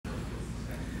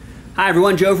Hi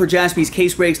everyone, Joe for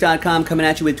JaspysCaseBreaks.com coming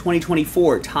at you with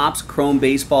 2024 Topps Chrome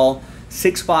Baseball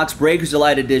 6-box Breakers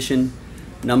Delight Edition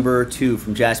number 2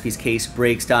 from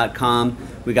JaspysCaseBreaks.com.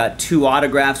 We got 2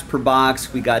 autographs per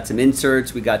box, we got some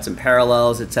inserts, we got some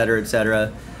parallels, etc.,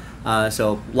 etc.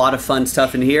 So a lot of fun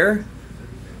stuff in here.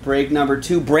 Break number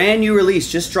 2, brand new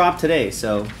release, just dropped today.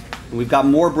 So we've got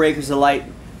more Breakers Delight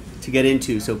to get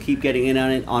into, so keep getting in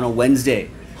on it on a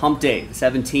Wednesday. Hump Day,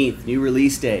 17th, new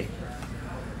release day.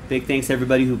 Big thanks to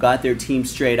everybody who got their team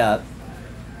straight up.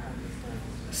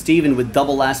 Steven with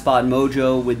double last spot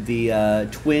mojo with the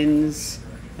Twins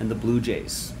and the Blue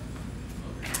Jays.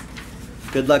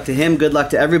 Good luck to him. Good luck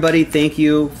to everybody. Thank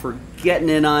you for getting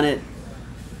in on it.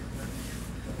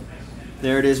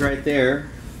 There it is right there.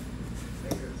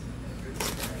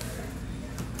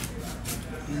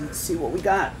 Let's see what we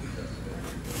got.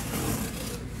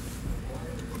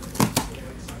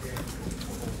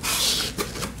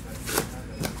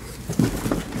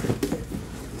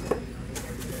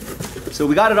 So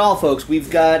we got it all, folks.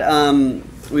 We've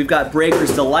got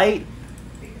Breakers Delight,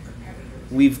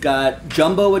 we've got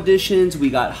Jumbo editions,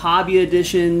 we got Hobby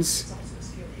editions.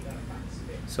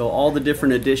 So all the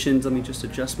different editions. Let me just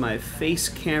adjust my face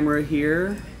camera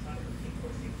here.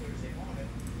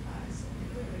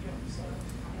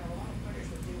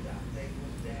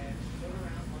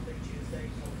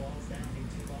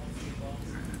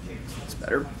 That's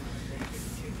better.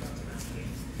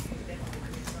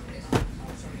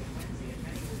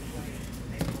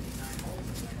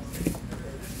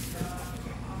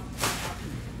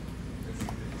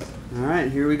 All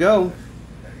right, here we go.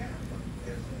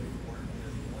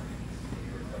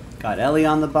 Got Ellie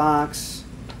on the box.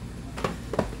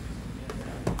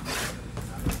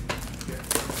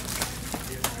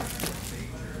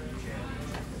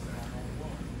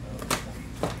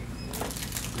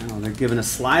 Oh, they're giving us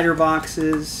slider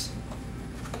boxes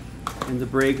in the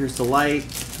Breakers Delight.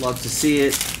 Love to see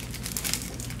it.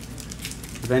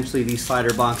 Eventually these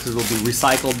slider boxes will be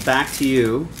recycled back to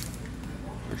you.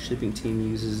 Our shipping team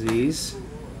uses these.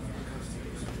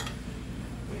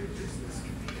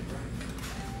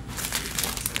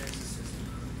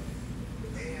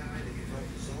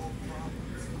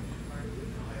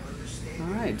 All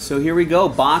right, so here we go.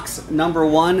 Box number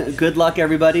 1. Good luck,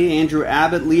 everybody. Andrew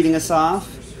Abbott leading us off.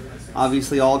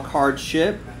 Obviously, all cards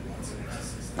ship.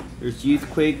 There's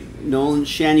Youthquake, Nolan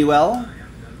Shanuel.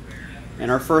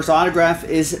 And our first autograph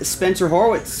is Spencer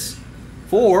Horwitz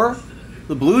for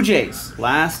the Blue Jays.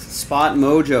 Last spot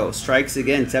mojo. Strikes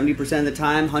again 70% of the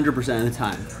time, 100% of the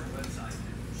time.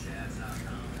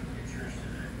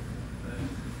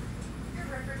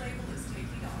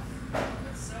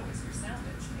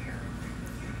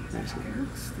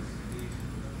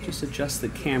 Just adjust the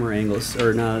camera angles,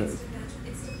 or not,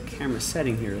 camera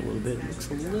setting here a little bit. It looks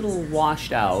a little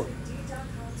washed out.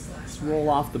 Let's roll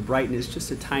off the brightness just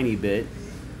a tiny bit.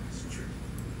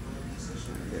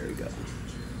 There we go.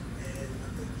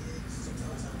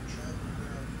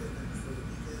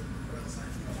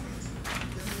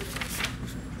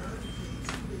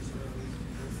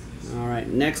 All right,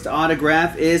 next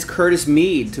autograph is Curtis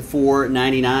Mead to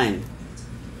 499.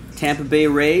 Tampa Bay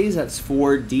Rays, that's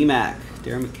for D-Mac,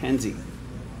 Darren McKenzie.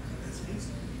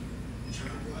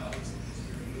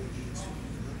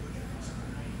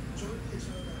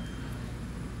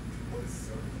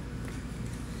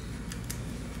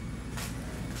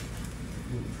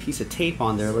 Piece of tape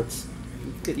on there. Let's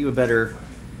get you a better,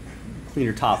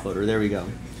 cleaner top loader. There we go.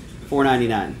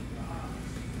 $4.99.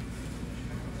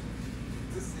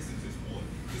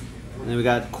 And then we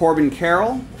got Corbin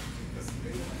Carroll.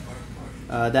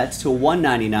 That's to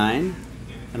 $1.99.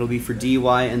 That'll be for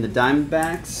DY and the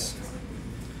Diamondbacks.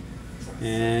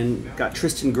 And got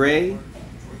Tristan Gray.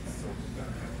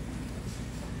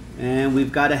 And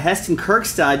we've got a Heston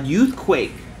Kjerstad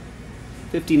Youthquake.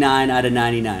 59 out of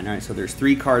 99. All right, so there's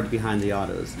 3 cards behind the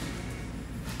autos.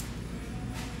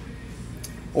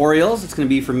 Orioles, it's going to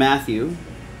be for Matthew.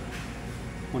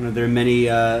 One of their many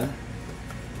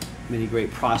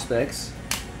great prospects.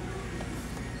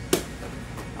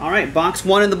 All right, box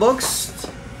 1 in the books.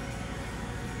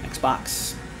 Next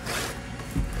box.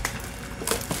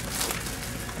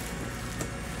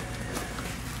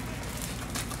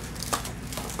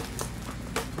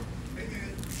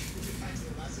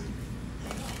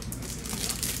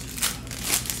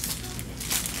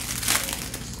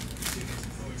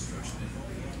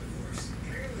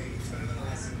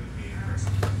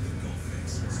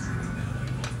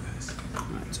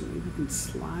 So maybe we can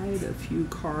slide a few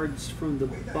cards from the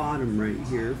bottom right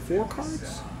here. 4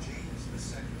 cards?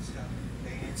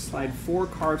 Let's slide 4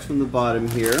 cards from the bottom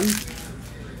here.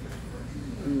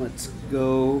 And let's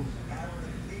go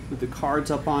with the cards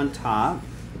up on top.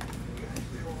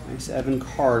 Nice Evan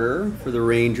Carter for the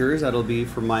Rangers. That'll be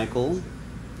for Michael.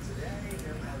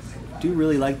 Do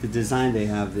really like the design they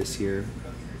have this year.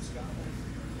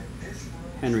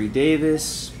 Henry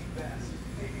Davis,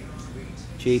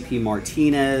 JP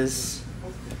Martinez.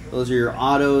 Those are your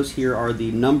autos. Here are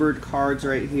the numbered cards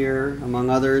right here, among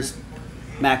others.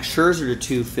 Max Scherzer to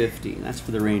 250. That's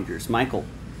for the Rangers. Michael.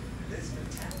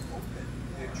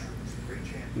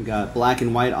 We got black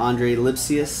and white Andre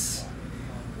Lipsius.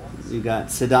 We got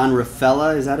Ceddanne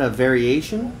Rafaela. Is that a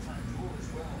variation?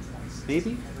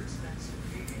 Maybe?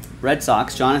 Red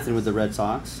Sox. Jonathan with the Red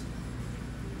Sox.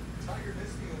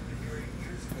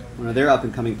 One of their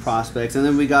up-and-coming prospects. And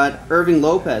then we got Irving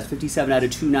Lopez, 57 out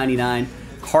of 299.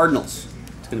 Cardinals.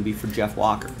 It's going to be for Jeff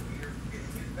Walker.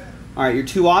 All right, your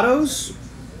two autos.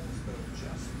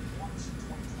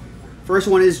 First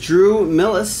one is Drew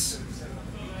Millis.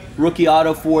 Rookie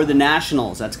auto for the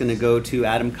Nationals. That's going to go to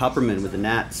Adam Kupperman with the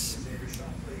Nats.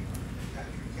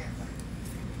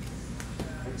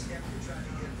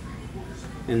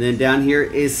 And then down here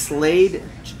is Slade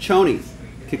Ciccone.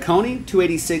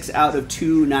 286 out of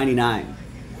 299.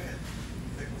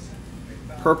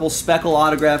 Purple speckle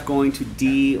autograph going to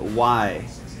DY.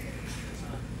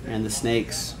 And the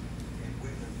Snakes.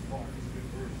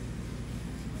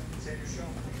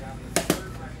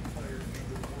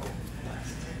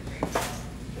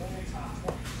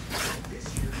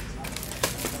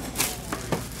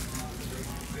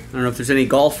 I don't know if there's any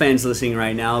golf fans listening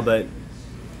right now, but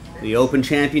the Open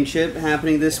Championship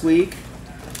happening this week.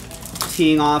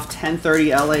 Teeing off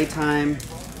 10:30 LA time,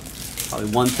 probably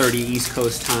 1:30 East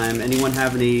Coast time. Anyone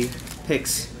have any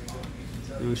picks?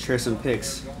 I'm going to share some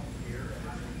picks.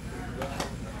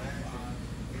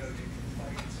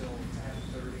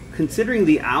 Considering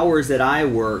the hours that I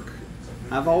work,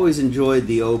 I've always enjoyed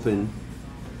the Open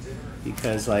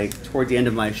because, like, toward the end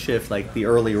of my shift, like, the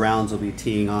early rounds will be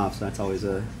teeing off, so that's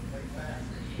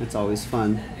always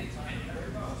fun.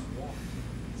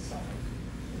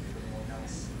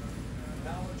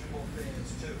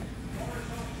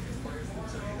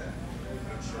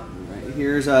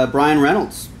 Here's Brian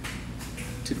Reynolds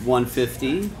to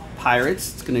 150.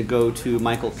 Pirates. It's going to go to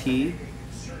Michael P.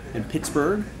 in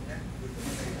Pittsburgh.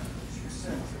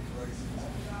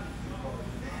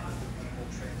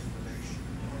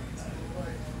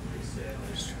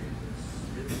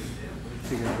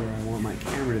 Figure out where I want my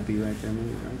camera to be right there. Maybe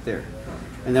right there.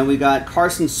 And then we got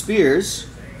Carson Spears,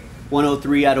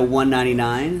 103 out of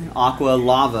 199. Aqua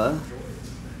Lava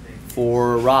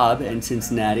for Rob and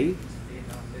Cincinnati.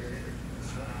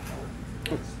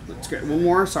 Let's get one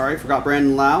more. Sorry, forgot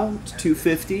Brandon Lau. It's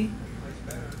 250.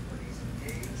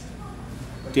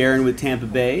 Darren with Tampa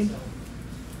Bay.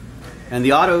 And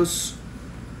the autos.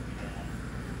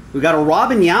 We got a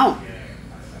Robin Yount.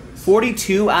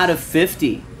 42 out of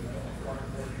 50.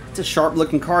 It's a sharp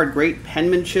looking card. Great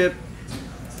penmanship.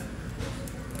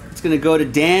 It's going to go to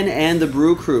Dan and the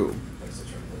Brew Crew.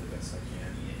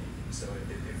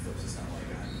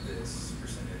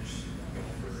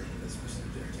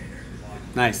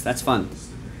 Nice, that's fun.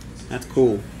 That's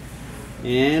cool.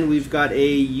 And we've got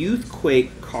a Youthquake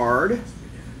card.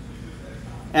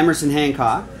 Emerson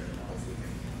Hancock.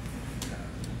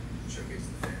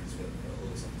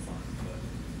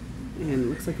 And it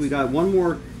looks like we got one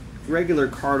more regular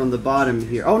card on the bottom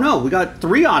here. Oh no, we got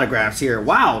 3 autographs here.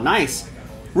 Wow, nice.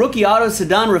 Rookie auto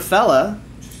Ceddanne Rafaela.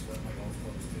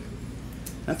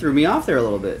 That threw me off there a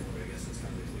little bit.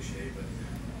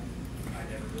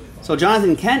 So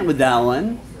Jonathan Kent with that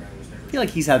one. I feel like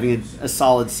he's having a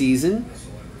solid season.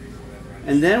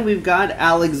 And then we've got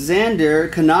Alexander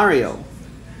Canario.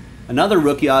 Another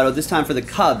rookie auto, this time for the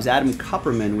Cubs. Adam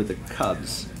Kupperman with the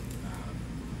Cubs.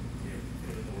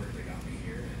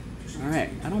 All right,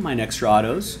 I don't mind extra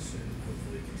autos.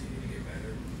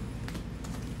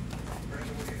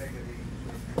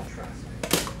 All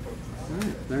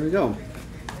right, there we go.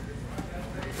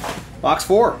 Box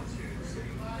 4.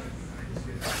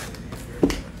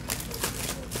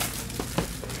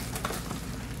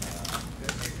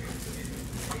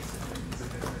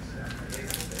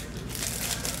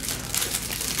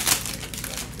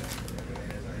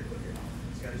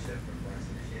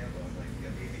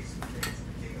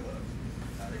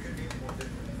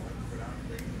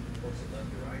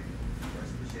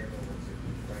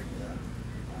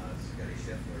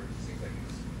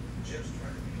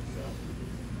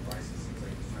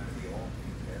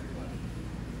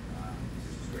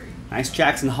 Nice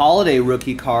Jackson Holiday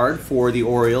rookie card for the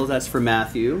Orioles. That's for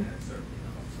Matthew.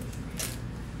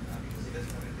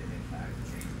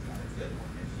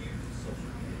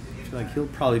 I feel like he'll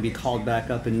probably be called back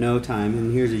up in no time.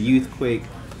 And here's a Youthquake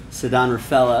Cedon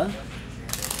Rafaela.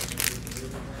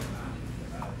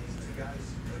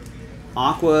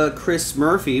 Aqua Chris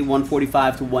Murphy,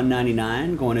 145 to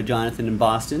 199, going to Jonathan in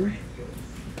Boston.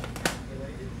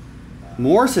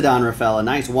 More Cedon Rafaela,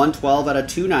 nice, 112 out of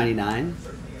 299.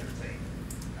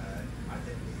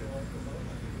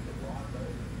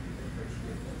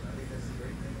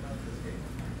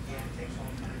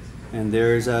 And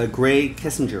there's Gray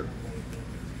Kissinger.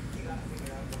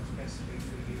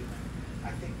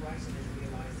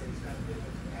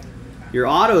 Your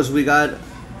autos, we got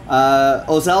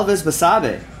Ozelvis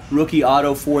Basabe, rookie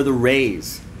auto for the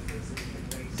Rays.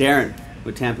 Darren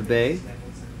with Tampa Bay.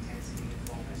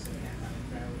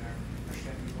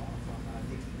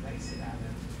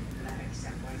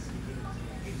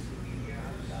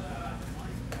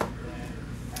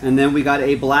 And then we got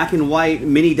a black and white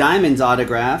mini diamonds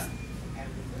autograph.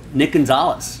 Nick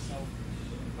Gonzalez.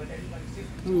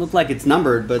 Doesn't look like it's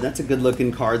numbered, but that's a good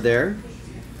looking card there.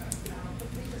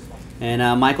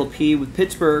 And Michael P. with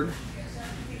Pittsburgh.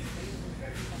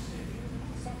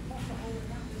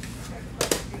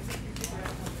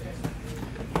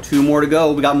 Two more to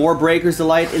go. We got more Breakers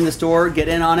Delight in the store. Get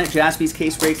in on it.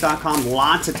 JaspysCaseBreaks.com.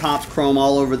 Lots of Topps Chrome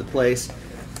all over the place.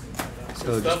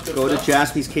 So just go to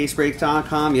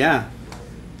JaspysCaseBreaks.com. Yeah,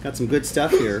 got some good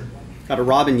stuff here. Got a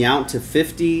Robin Yount to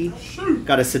 50.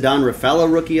 Got a Cedon Rafaela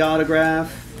rookie autograph.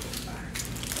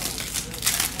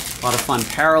 A lot of fun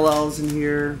parallels in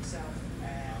here.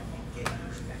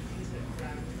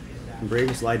 And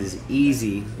Breakers Light is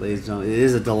easy, ladies and gentlemen. It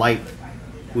is a delight.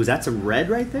 Ooh, is that some red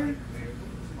right there?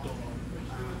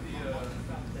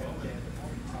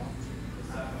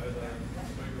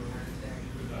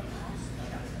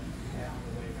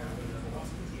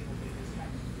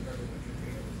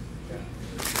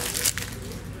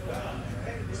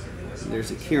 There's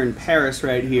a Kieran Paris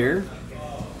right here.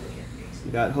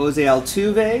 We got Jose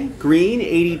Altuve, green,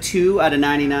 82 out of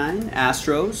 99,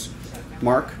 Astros,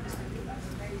 Mark.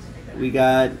 We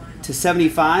got to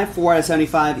 75, 4 out of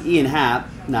 75, Ian Happ.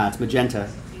 Nah, it's magenta.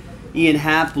 Ian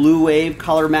Happ, blue wave,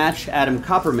 color match, Adam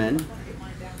Kupperman.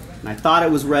 And I thought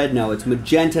it was red. No, it's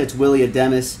magenta. It's Willie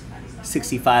Ademis,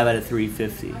 65 out of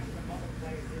 350.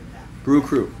 Brew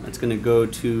Crew. That's going to go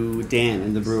to Dan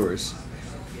and the Brewers.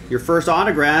 Your first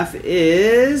autograph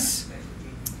is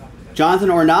Jonathan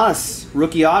Ornelas,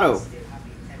 rookie auto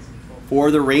for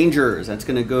the Rangers. That's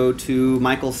going to go to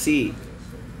Michael C.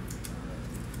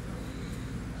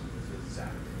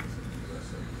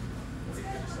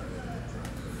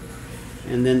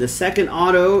 And then the second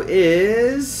auto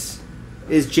is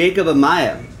Jacob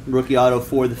Amaya, rookie auto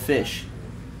for the Fish.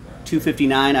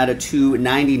 259 out of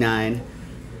 299.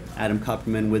 Adam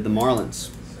Kupperman with the Marlins.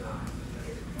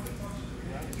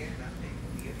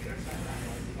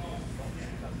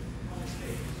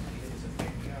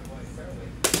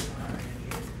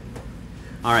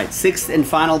 All right, sixth and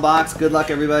final box. Good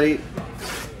luck, everybody.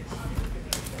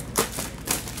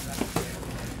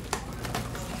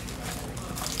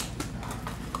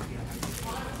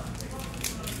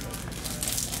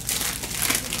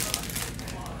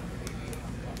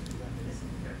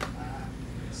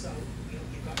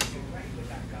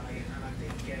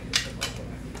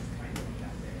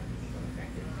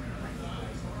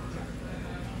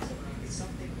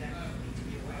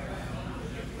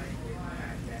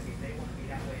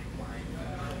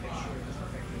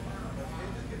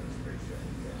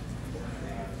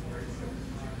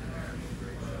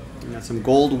 Got some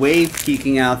gold wave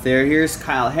peeking out there. Here's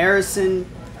Kyle Harrison,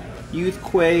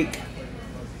 Youthquake.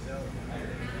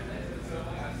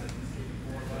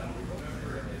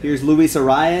 Here's Luis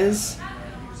Arias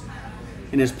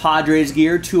in his Padres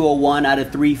gear, 201 out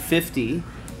of 350.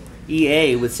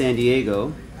 EA with San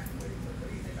Diego.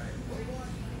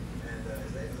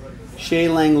 Shea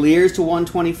Langeliers to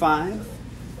 125.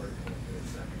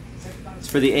 It's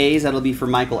for the A's. That'll be for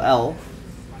Michael L.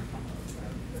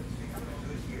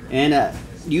 And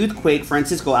Youthquake,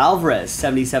 Francisco Alvarez,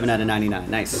 77 out of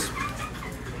 99. Nice.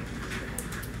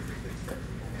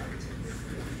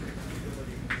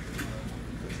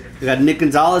 We got Nick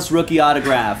Gonzalez, rookie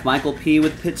autograph. Michael P.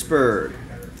 with Pittsburgh.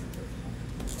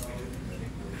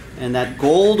 And that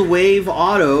gold wave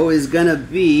auto is going to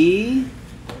be...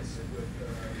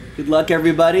 Good luck,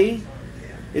 everybody.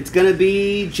 It's going to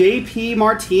be J.P.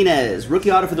 Martinez,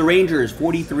 rookie auto for the Rangers,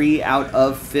 43 out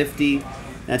of 50.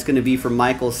 That's going to be for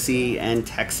Michael C. and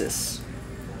Texas.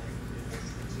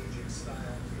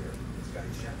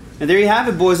 And there you have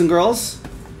it, boys and girls.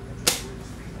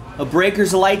 A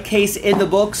Breakers Delight case in the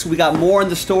books. We got more in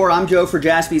the store. I'm Joe for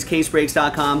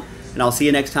JaspysCaseBreaks.com, and I'll see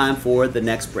you next time for the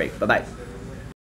next break. Bye-bye.